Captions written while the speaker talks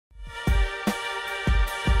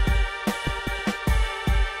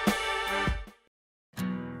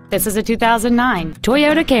This is a 2009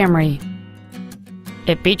 Toyota Camry.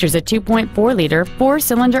 It features a 2.4-liter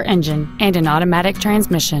four-cylinder engine and an automatic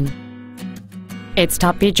transmission. Its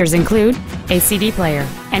top features include a CD player,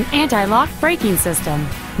 an anti-lock braking system,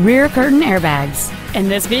 rear curtain airbags,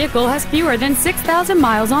 and this vehicle has fewer than 6,000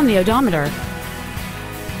 miles on the odometer.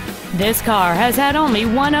 This car has had only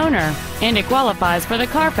one owner, and it qualifies for the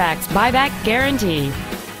Carfax buyback guarantee.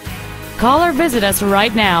 Call or visit us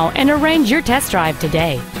right now and arrange your test drive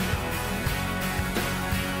today.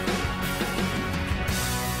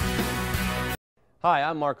 Hi,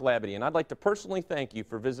 I'm Mark Labadie, and I'd like to personally thank you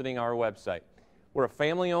for visiting our website. We're a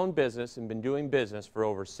family-owned business and been doing business for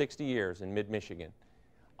over 60 years in mid-Michigan.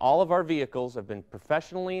 All of our vehicles have been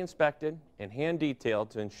professionally inspected and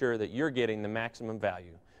hand-detailed to ensure that you're getting the maximum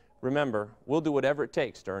value. Remember, we'll do whatever it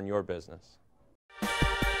takes to earn your business.